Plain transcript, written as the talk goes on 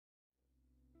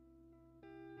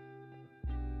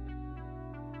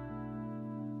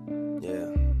Yeah.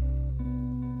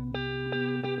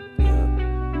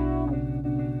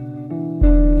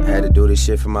 I had to do this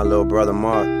shit for my little brother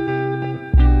Mark.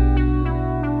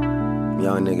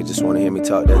 Young nigga just wanna hear me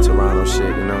talk that Toronto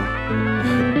shit, you know?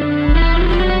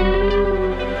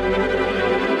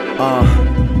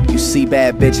 You see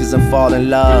bad bitches and fall in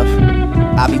love.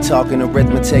 I be talking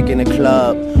arithmetic in the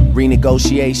club.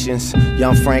 Renegotiations.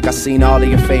 Young Frank, I seen all of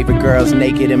your favorite girls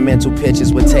naked and mental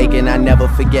pictures were taken. I never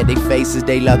forget they faces,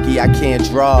 they lucky I can't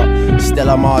draw. Still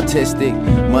I'm artistic.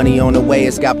 Money on the way,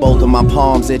 it's got both of my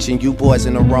palms itching. You boys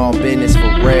in the wrong business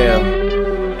for real.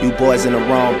 You boys in the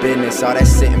wrong business. All that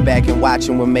sitting back and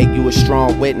watching will make you a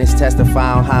strong witness.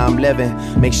 Testify on how I'm living.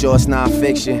 Make sure it's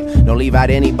non-fiction. Don't leave out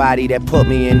anybody that put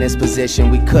me in this position.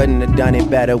 We couldn't have done it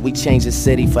better. We changed the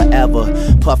city forever.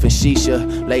 Puffin'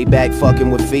 shisha, lay back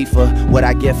fucking with FIFA. What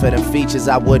I get for them features,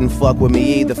 I wouldn't fuck with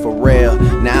me either, for real.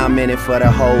 Now I'm in it for the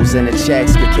hoes and the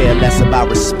checks. Could care less about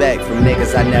respect from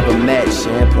niggas I never met.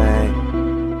 Champagne.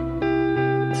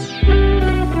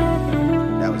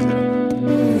 That was it.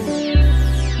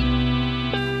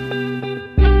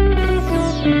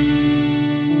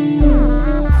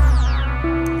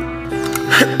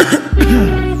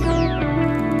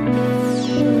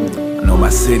 I know my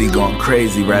city going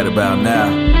crazy right about now.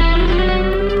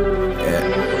 Yeah.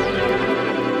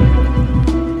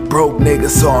 Broke nigga,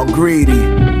 so I'm greedy.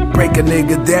 Break a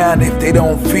nigga down if they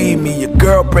don't feed me. Your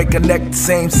girl break her neck the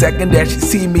same second that she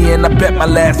see me, and I bet my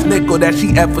last nickel that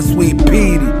she ever sweet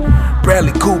Petey.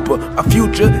 Bradley Cooper, our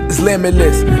future is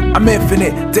limitless. I'm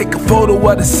infinite, take a photo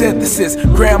of the synthesis.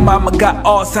 Grandmama got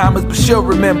Alzheimer's, but she'll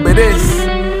remember this.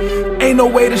 Ain't no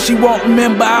way that she won't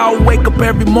remember. I'll wake up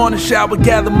every morning, shower,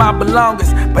 gather my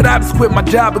belongings. But I just quit my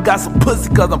job and got some pussy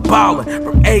cause I'm ballin'.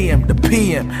 From AM to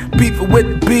PM, beefin' with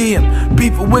the BM,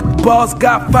 beefin' with the boss,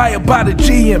 got fired by the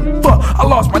GM. Fuck, I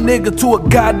lost my nigga to a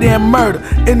goddamn murder.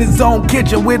 In his own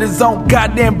kitchen with his own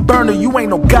goddamn burner. You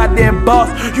ain't no goddamn boss,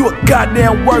 you a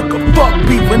goddamn worker. Fuck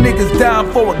beef when niggas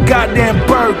down for a goddamn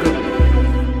burger.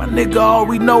 Nigga, all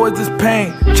we know is this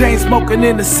pain. Chain smoking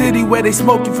in the city where they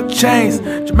smoking for chains.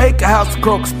 Jamaica house, a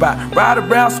croak spot. Ride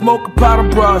around, smoke a pot on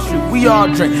Broad Street. We all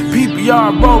drink, PPR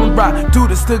and rollin' rock. Do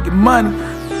this to get money,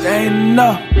 but they ain't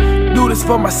enough. Do this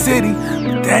for my city,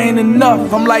 but they ain't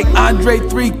enough. I'm like Andre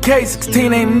 3K,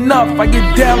 16 ain't enough. I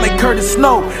get down like Curtis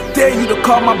Snow, dare you to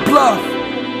call my bluff.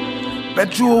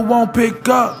 Bet you it won't pick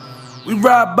up. We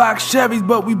ride box Chevys,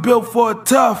 but we built for it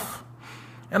tough.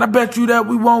 And I bet you that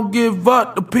we won't give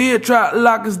up. The pier tried to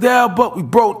lock us down, but we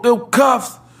broke them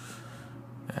cuffs.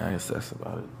 Yeah, I guess that's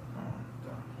about it.